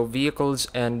support, so vehicles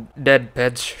and dead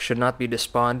pets should not be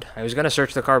despawned. I was gonna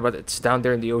search the car, but it's down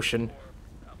there in the ocean.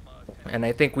 And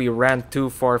I think we ran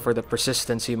too far for the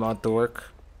persistency mod to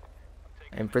work.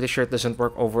 I'm pretty sure it doesn't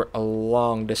work over a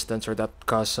long distance, or that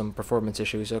caused some performance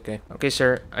issues. Okay. Okay,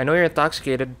 sir. I know you're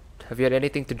intoxicated. Have you had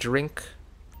anything to drink?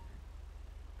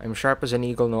 I'm sharp as an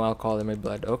eagle, no alcohol in my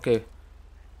blood. Okay.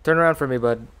 Turn around for me,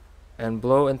 bud. And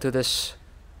blow into this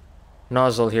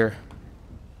nozzle here.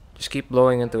 Just keep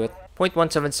blowing into it.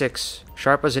 0.176.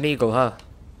 Sharp as an eagle, huh?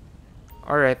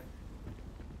 Alright.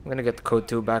 I'm gonna get the code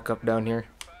 2 back up down here.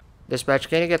 Dispatch,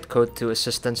 can you get code 2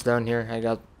 assistance down here? I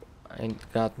got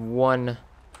one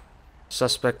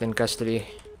suspect in custody.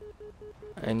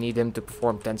 I need him to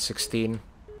perform 1016.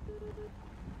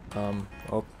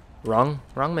 Oh, wrong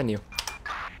menu.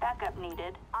 Backup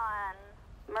needed on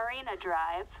Marina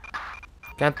Drive.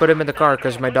 Can't put him in the car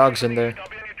because my dog's in there.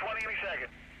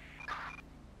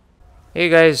 Hey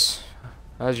guys,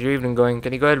 how's your evening going?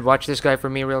 Can you go ahead and watch this guy for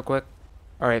me real quick?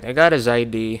 Alright, I got his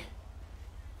ID.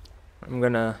 I'm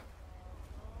gonna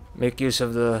make use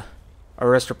of the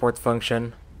arrest report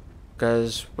function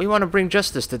because we want to bring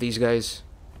justice to these guys.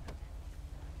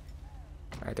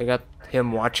 Alright, I got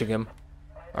him watching him.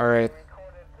 Alright.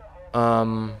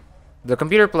 The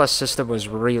Computer Plus system was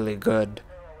really good.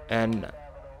 And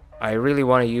I really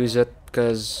want to use it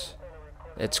because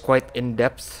it's quite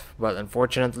in-depth. But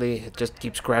unfortunately, it just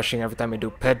keeps crashing every time I do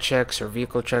ped checks or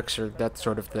vehicle checks or that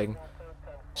sort of thing.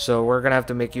 So we're gonna have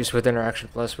to make use with Interaction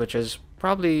Plus, which is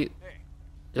probably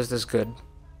just as good.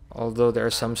 Although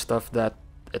there's some stuff that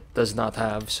it does not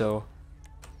have, so...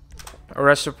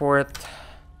 Arrest report.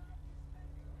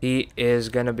 He is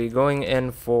gonna be going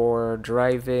in for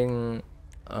driving...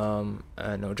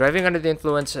 driving under the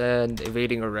influence and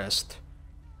evading arrest.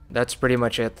 That's pretty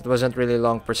much it. It wasn't really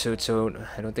long pursuit, so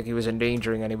I don't think he was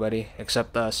endangering anybody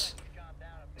except us.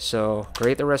 So,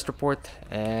 create arrest report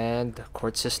and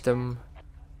court system.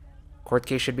 Court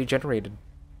case should be generated.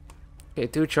 Okay,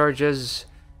 2 charges,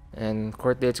 and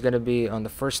court date's gonna be on the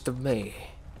 1st of May.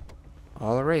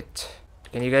 Alright.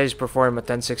 Can you guys perform a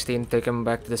 1016, take him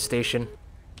back to the station?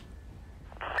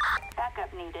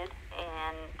 Backup needed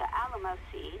in the Alamo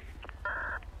Sea.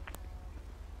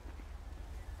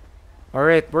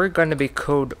 Alright, we're gonna be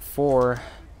code 4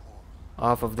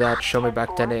 off of that. Show me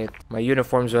back 10-8. My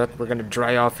uniform's wet. We're gonna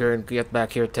dry off here and get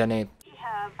back here 10-8. We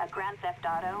have a Grand Theft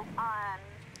Auto on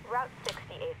Route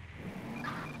 68.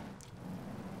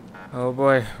 Oh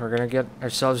boy, we're gonna get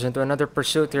ourselves into another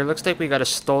pursuit here. Looks like we got a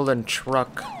stolen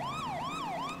truck.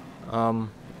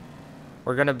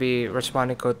 We're gonna be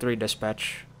responding code 3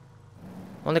 dispatch.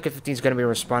 Only 15 is gonna be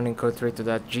responding code 3 to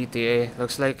that GTA.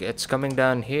 Looks like it's coming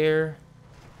down here.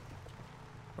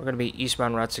 We're gonna be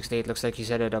eastbound Route 68. Looks like he's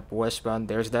headed up westbound.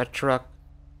 There's that truck.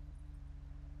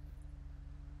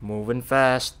 Moving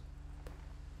fast.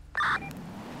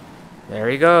 There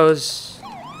he goes.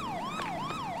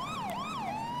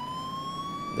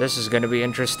 This is gonna be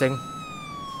interesting.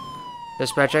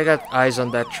 Dispatch, I got eyes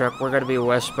on that truck. We're gonna be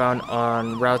westbound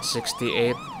on Route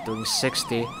 68, doing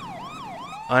 60.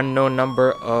 Unknown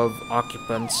number of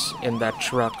occupants in that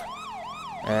truck.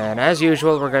 And as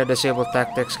usual, we're gonna disable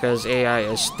tactics because AI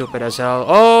is stupid as hell.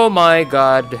 Oh my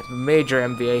god! Major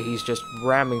MVA, he's just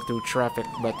ramming through traffic,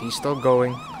 but he's still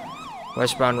going.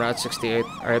 Westbound Route 68.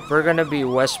 Alright, we're gonna be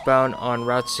westbound on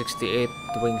Route 68,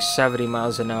 doing 70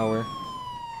 miles an hour.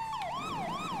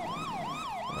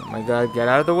 Oh my god, get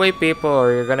out of the way, people,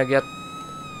 or you're gonna get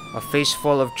a face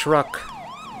full of truck.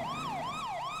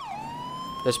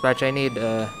 Dispatch, I need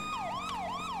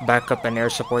backup and air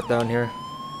support down here.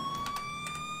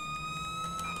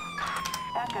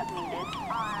 Backup needed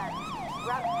on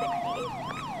Route 68.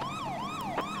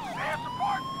 Air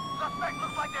support! Suspect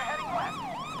looks like they're heading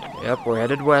west. Yep, we're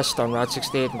headed west on Route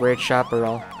 68, Great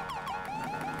Chaparral.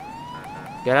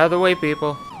 Get out of the way,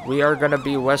 people. We are gonna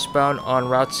be westbound on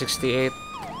Route 68.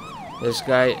 This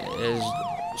guy is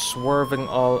swerving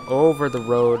all over the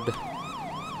road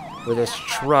with his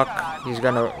truck. He's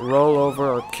gonna roll over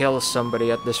or kill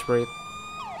somebody at this rate.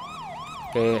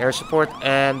 Okay, air support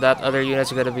and that other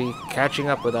unit's gonna be catching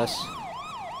up with us.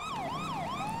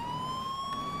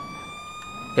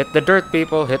 Hit the dirt,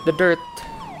 people, hit the dirt.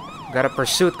 Got a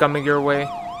pursuit coming your way.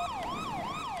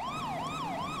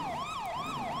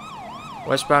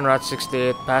 Westbound Route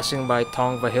 68, passing by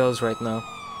Tongva Hills right now.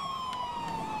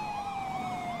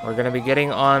 We're gonna be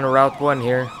getting on Route 1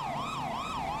 here.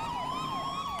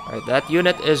 Alright, that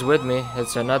unit is with me.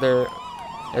 It's another...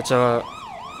 It's a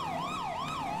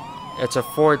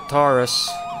Ford Taurus.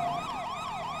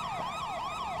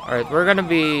 Alright, we're gonna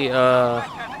be, yeah,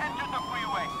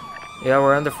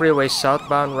 we're on the freeway,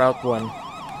 southbound Route 1.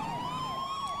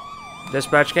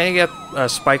 Dispatch, can you get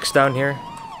spikes down here?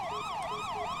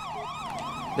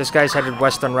 This guy's headed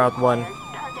west on Route 1.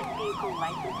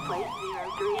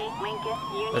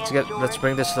 Let's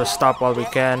bring this to a stop while we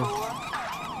can.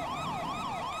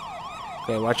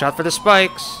 Okay, watch out for the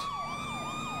spikes.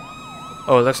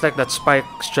 Oh, it looks like that spike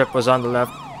strip was on the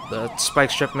left. The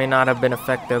spike strip may not have been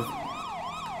effective.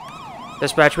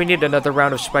 Dispatch, we need another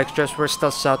round of spike strips. We're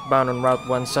still southbound on Route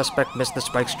 1. Suspect missed the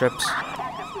spike strips.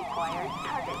 Backup required.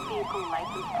 Target vehicle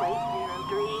license plate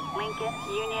 03 Lincoln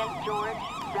Union George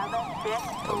 76.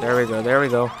 Oh, there we go, there we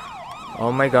go.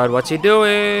 Oh my god, what's he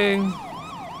doing?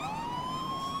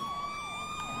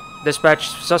 Dispatch,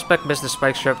 suspect missed the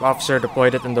spike strip. Officer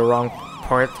deployed it in the wrong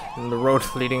part in the road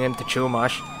leading into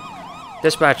Chumash.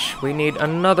 Dispatch, we need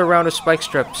another round of spike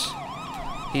strips.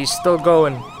 He's still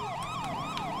going.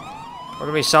 We're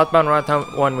gonna be southbound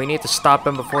Route 1. We need to stop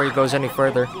him before he goes any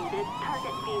further.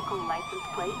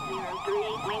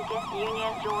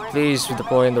 Please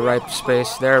deploy in the right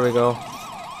space. There we go.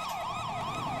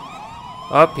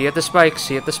 Up, he hit the spikes.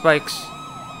 He hit the spikes.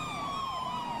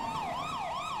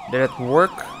 Did it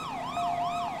work?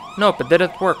 Nope, it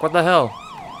didn't work. What the hell?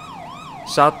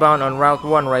 Southbound on Route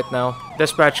 1 right now.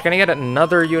 Dispatch, can I get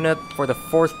another unit for the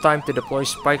 4th time to deploy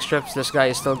spike strips? This guy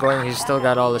is still going. He's still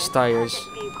got all his tires.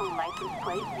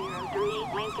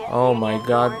 Oh my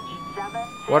god.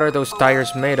 What are those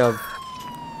tires made of?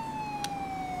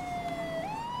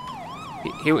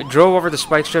 He drove over the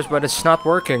spike strips, but it's not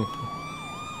working.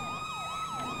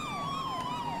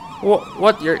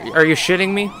 What? Are you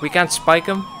shitting me? We can't spike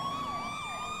him?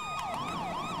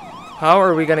 How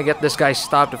are we gonna get this guy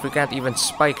stopped if we can't even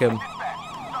spike him?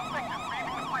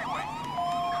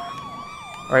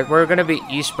 Alright, we're gonna be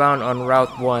eastbound on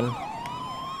Route 1.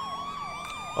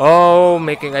 Oh,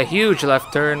 making a huge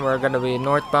left turn. We're gonna be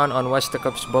northbound on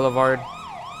Westacup's Boulevard.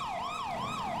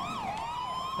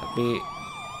 Let me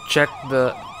check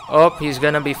the... Oh, he's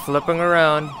gonna be flipping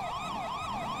around.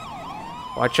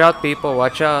 Watch out, people,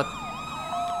 watch out.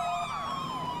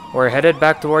 We're headed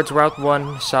back towards Route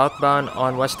 1, southbound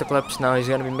on Westaclips. Now he's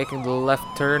gonna be making the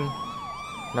left turn.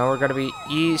 Now we're gonna be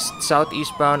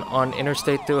southeastbound on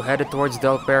Interstate 2, headed towards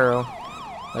Del Perro.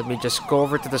 Let me just go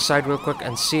over to the side real quick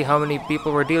and see how many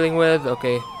people we're dealing with.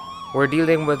 Okay, we're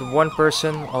dealing with one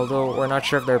person, although we're not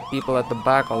sure if there are people at the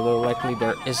back, although likely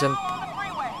there isn't.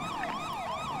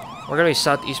 We're gonna be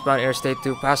southeastbound Interstate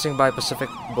 2, passing by Pacific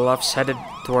Bluffs, headed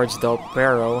towards Del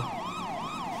Perro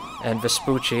and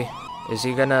Vespucci. Is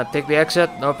he gonna take the exit?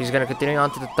 Nope, he's gonna continue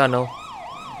on to the tunnel.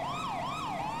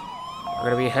 We're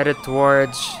gonna be headed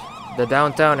towards the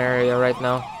downtown area right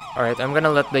now. Alright, I'm gonna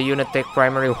let the unit take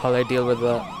primary while I deal with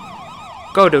the...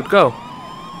 Go, dude, go!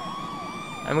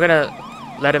 I'm gonna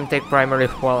let him take primary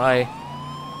while I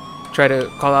try to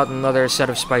call out another set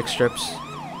of spike strips.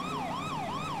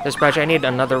 Dispatch, I need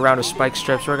another round of spike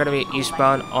strips. We're gonna be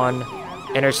eastbound on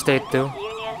Interstate 2.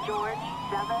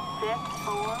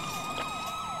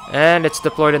 And it's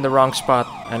deployed in the wrong spot.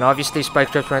 And obviously spike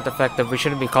strips weren't effective. We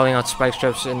shouldn't be calling out spike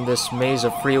strips in this maze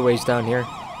of freeways down here.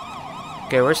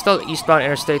 Okay, we're still eastbound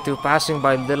Interstate 2, passing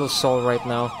by Little Seoul right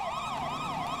now.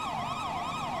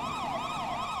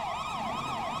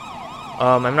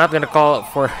 I'm not gonna call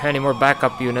for any more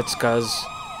backup units because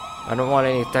I don't want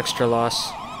any texture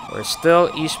loss. We're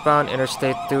still eastbound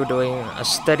Interstate 2, doing a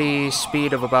steady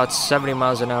speed of about 70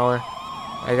 miles an hour.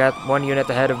 I got one unit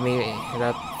ahead of me. I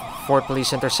got 4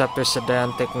 police interceptor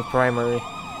sedan taking primary.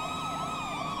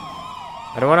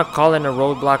 I don't want to call in a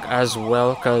roadblock as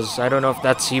well because I don't know if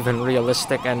that's even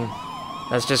realistic and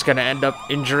that's just gonna end up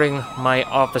injuring my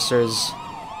officers.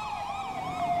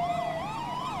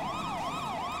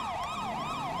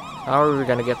 How are we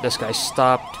gonna get this guy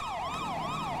stopped?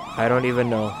 I don't even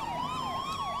know.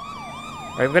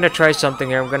 I'm gonna try something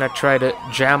here. I'm gonna try to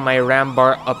jam my ram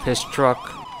bar up his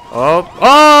truck. Oh!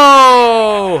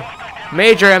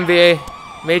 Major MVA.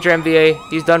 Major MVA.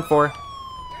 He's done for.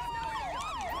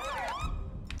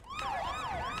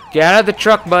 Get out of the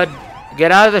truck, bud.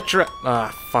 Get out of the truck.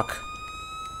 Ah, fuck.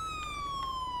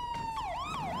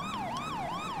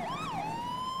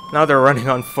 Now they're running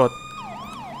on foot.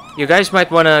 You guys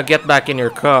might want to get back in your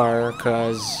car,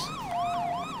 cause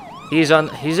he's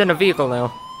in a vehicle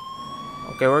now.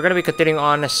 Okay, we're gonna be continuing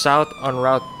on south on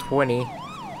Route 20.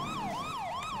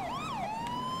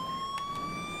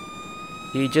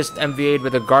 He just MVA'd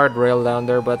with a guardrail down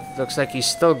there, but looks like he's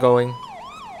still going.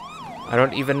 I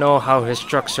don't even know how his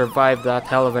truck survived that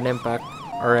hell of an impact.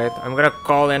 Alright, I'm gonna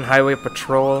call in Highway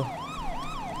Patrol.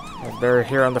 They're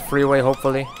here on the freeway,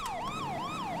 hopefully.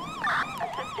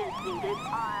 Assistance needed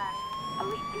on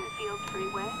Elite Field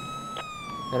Freeway.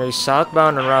 Gonna be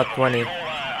southbound on Route 20.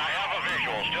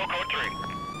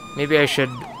 Maybe I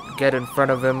should get in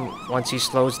front of him once he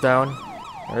slows down.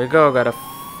 There we go, got a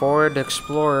Ford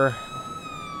Explorer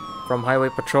from Highway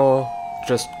Patrol,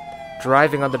 just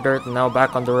driving on the dirt and now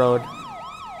back on the road.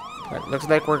 It looks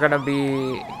like we're gonna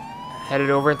be headed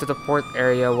over into the port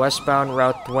area, westbound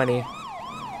Route 20.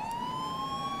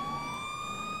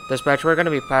 Dispatch, we're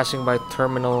gonna be passing by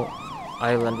Terminal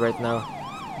Island right now,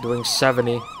 doing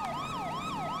 70.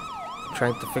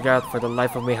 Trying to figure out for the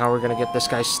life of me how we're gonna get this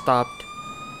guy stopped.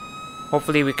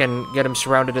 Hopefully we can get him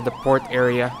surrounded in the port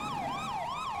area.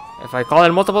 If I call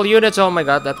in multiple units, oh my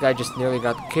god, that guy just nearly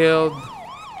got killed.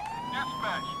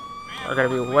 We're gonna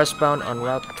be westbound on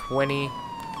Route 20,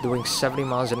 doing 70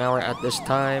 miles an hour at this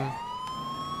time.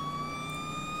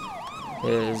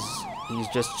 He's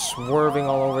just swerving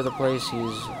all over the place.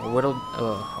 He's a little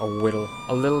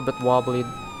bit wobbly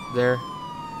there.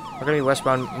 We're gonna be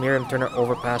westbound Miriam Turner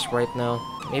overpass right now.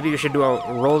 Maybe we should do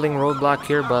a rolling roadblock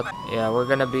here, but yeah, we're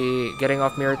gonna be getting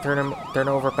off Miriam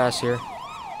Turner overpass here.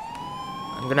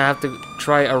 I'm gonna have to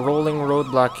try a rolling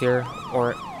roadblock here,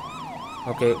 or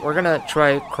okay, we're gonna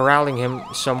try corralling him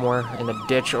somewhere in a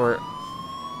ditch or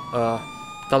a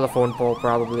telephone pole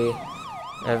probably.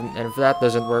 And if that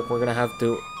doesn't work, we're gonna have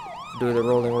to do the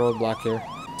rolling roadblock here.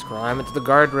 Let's climb into the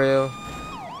guardrail.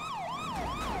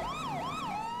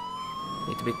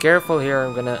 Need to be careful here.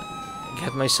 I'm gonna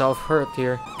get myself hurt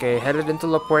here. Okay, headed into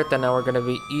La Puerta now. We're gonna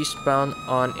be eastbound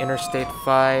on Interstate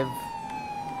 5.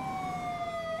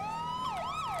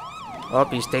 Oh,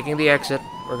 he's taking the exit.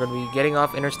 We're gonna be getting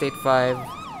off Interstate 5.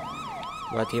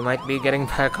 But he might be getting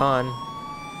back on.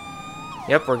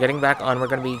 Yep, we're getting back on. We're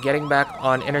gonna be getting back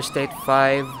on Interstate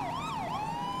 5.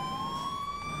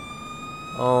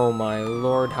 Oh my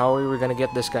lord, how are we gonna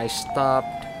get this guy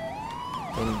stopped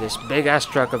in this big ass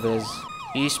truck of his?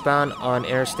 Eastbound on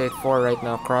Interstate 4 right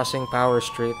now, crossing Power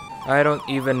Street. I don't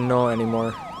even know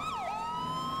anymore.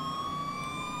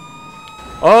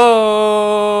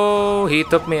 Oh, he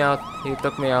took me out. He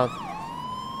took me out.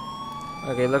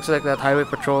 Okay, looks like that highway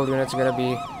patrol unit's gonna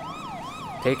be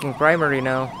taking primary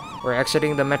now. We're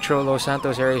exiting the Metro Los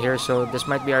Santos area here, so this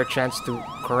might be our chance to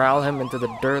corral him into the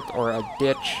dirt or a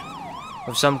ditch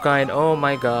of some kind. Oh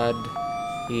my god.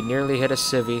 He nearly hit a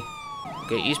civvy.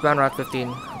 Okay, eastbound Route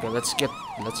 15. Okay, let's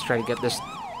try to get this.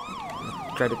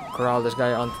 Try to corral this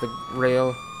guy onto the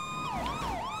rail.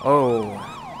 Oh.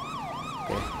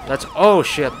 Okay, oh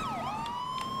shit.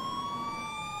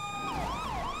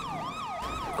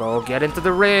 Go get into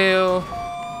the rail.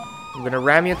 I'm gonna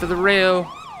ram you into the rail.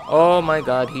 Oh my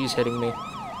god, he's hitting me.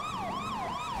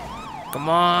 Come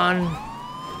on.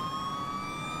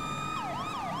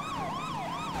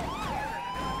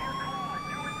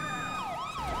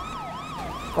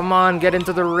 Come on, get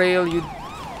into the rail, you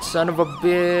son of a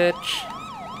bitch.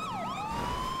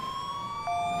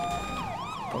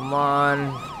 Come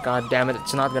on. God damn it,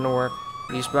 it's not gonna work.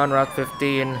 Eastbound Route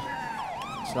 15.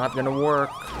 It's not gonna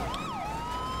work.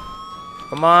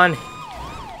 Come on.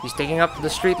 He's taking up the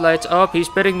streetlights. Oh, he's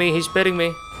pitting me. He's pitting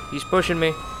me. He's pushing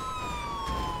me.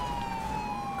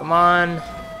 Come on.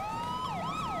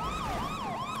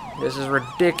 This is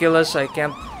ridiculous. I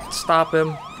can't stop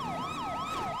him.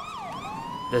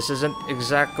 This isn't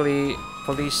exactly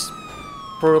police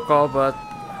protocol, but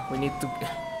we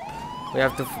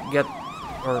have to get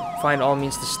or find all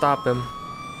means to stop him.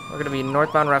 We're gonna be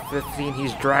northbound Route 15.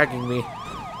 He's dragging me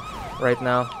right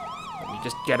now. Let me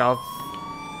just get off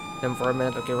him for a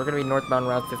minute. Okay, we're gonna be northbound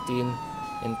Route 15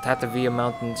 in Tatavia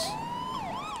Mountains.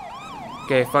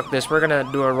 Okay, fuck this. We're gonna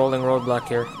do a rolling roadblock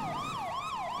here.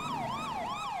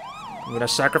 I'm gonna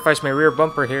sacrifice my rear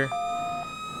bumper here.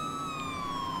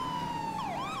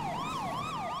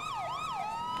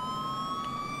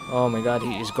 Oh my god,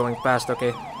 he is going fast.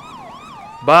 Okay,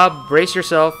 Bob, brace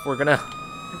yourself. We're gonna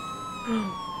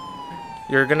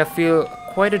you're gonna feel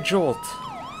quite a jolt.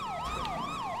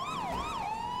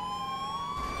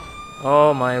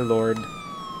 Oh my lord.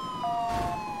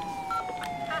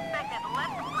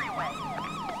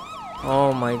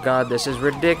 Oh my god, this is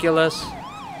ridiculous.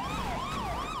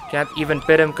 Can't even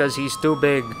pit him because he's too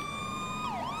big.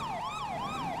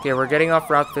 Okay, we're getting off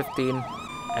Route 15.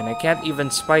 And I can't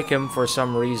even spike him for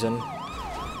some reason.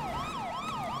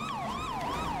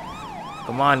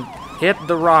 Come on, hit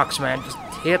the rocks, man. Just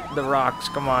hit the rocks.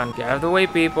 Come on, get out of the way,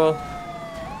 people.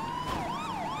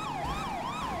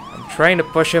 I'm trying to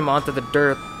push him onto the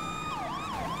dirt.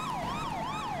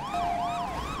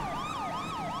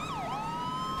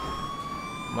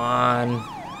 Come on.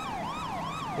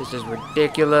 This is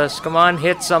ridiculous. Come on,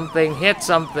 hit something. Hit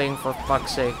something, for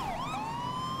fuck's sake.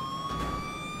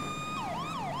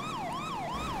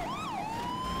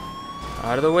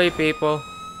 Out of the way, people.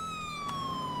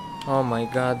 Oh my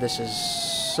god, this is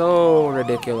so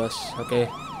ridiculous. Okay,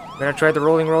 we're gonna try the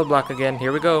rolling roadblock again.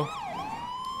 Here we go.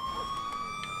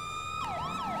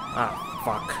 Ah,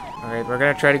 fuck. Alright, we're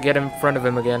gonna try to get in front of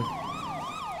him again.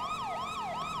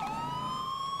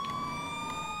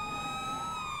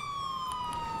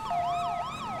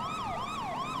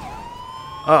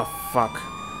 Oh, fuck.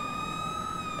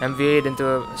 MV8 into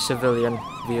a civilian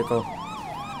vehicle.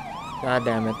 God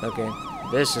damn it, okay.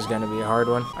 This is gonna be a hard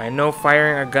one. I know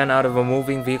firing a gun out of a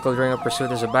moving vehicle during a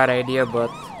pursuit is a bad idea, but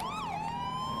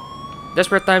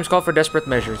desperate times call for desperate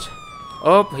measures.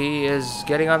 Oh, he is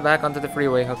getting on back onto the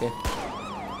freeway, okay.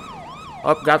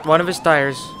 Oh, got one of his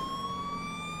tires.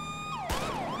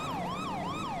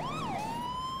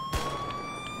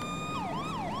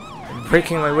 I'm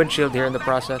breaking my windshield here in the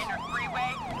process.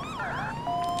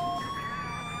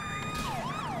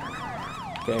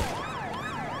 Okay.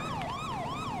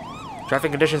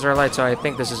 Traffic conditions are light, so I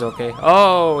think this is okay.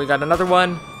 Oh, we got another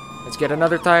one. Let's get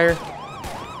another tire.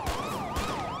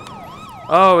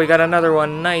 Oh, we got another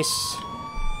one. Nice.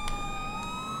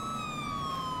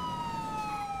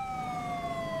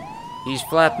 He's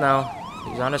flat now.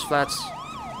 He's on his flats.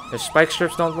 If spike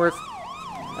strips don't work,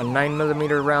 A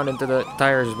 9mm round into the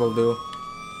tires will do.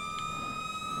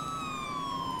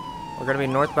 We're gonna be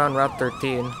northbound Route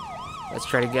 13. Let's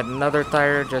try to get another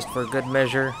tire just for good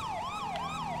measure.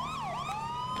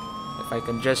 If I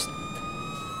can just...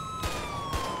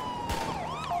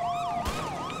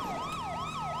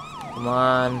 Come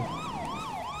on.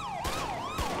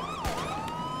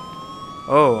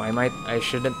 Oh, I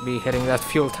shouldn't be hitting that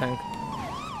fuel tank.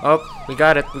 Oh, we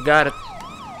got it,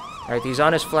 Alright, he's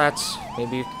on his flats.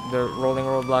 Maybe the rolling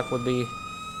roadblock would be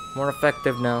more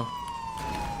effective now.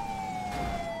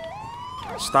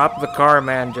 Stop the car,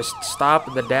 man. Just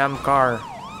stop the damn car.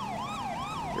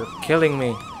 You're killing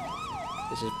me.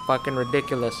 This is fucking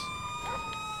ridiculous.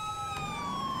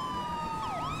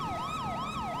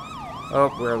 Oh,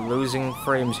 we're losing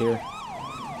frames here.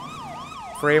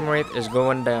 Frame rate is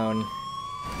going down.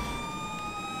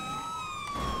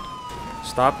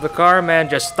 Stop the car, man.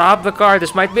 Just stop the car.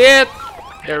 This might be it.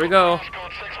 There we go.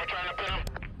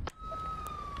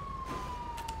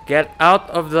 Get out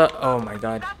of the... Oh my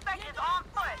god.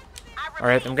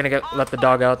 Alright, I'm gonna let the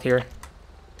dog out here.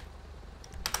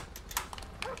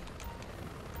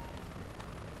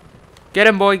 Get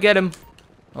him, boy. Get him.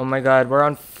 Oh my god.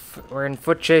 We're in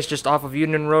foot chase just off of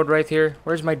Union Road right here.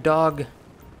 Where's my dog?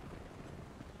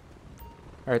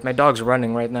 Alright, my dog's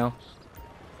running right now.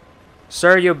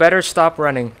 Sir, you better stop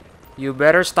running. You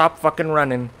better stop fucking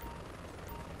running.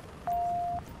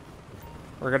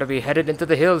 We're gonna be headed into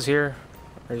the hills here.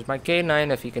 There's my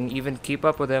K9 if he can even keep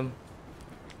up with him.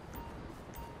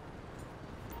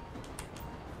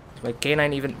 Is my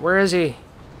K9 even... Where is he?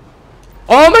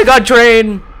 Oh my god,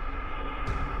 train!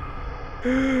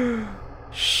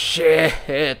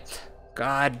 Shit.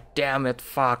 God damn it,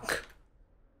 fuck.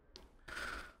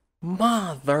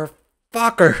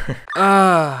 Motherfucker.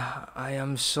 I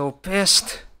am so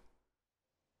pissed.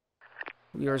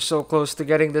 We are so close to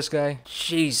getting this guy.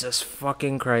 Jesus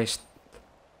fucking Christ.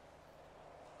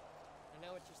 I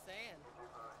know what you're saying.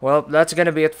 Well, that's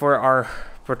gonna be it for our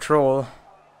patrol.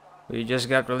 We just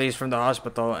got released from the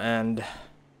hospital and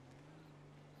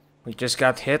we just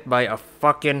got hit by a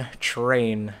fucking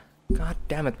train. God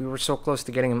damn it, we were so close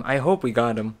to getting him. I hope we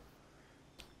got him,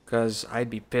 because I'd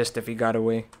be pissed if he got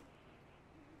away.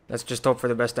 Let's just hope for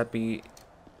the best that we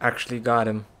actually got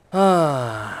him.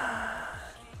 God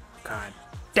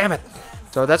damn it.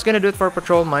 So that's gonna do it for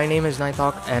patrol. My name is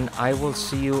Nighthawk, and I will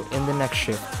see you in the next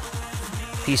shift.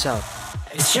 Peace out.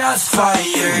 It's just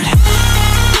fired.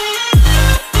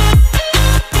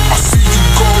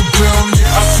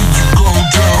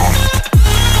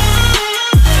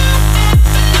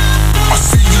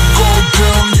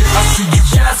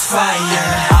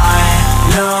 Fire. I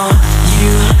know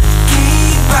you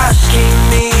keep asking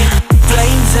me,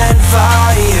 flames and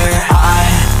fire.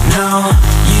 I know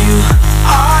you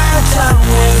are done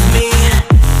with me.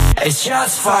 It's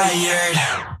just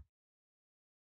fired.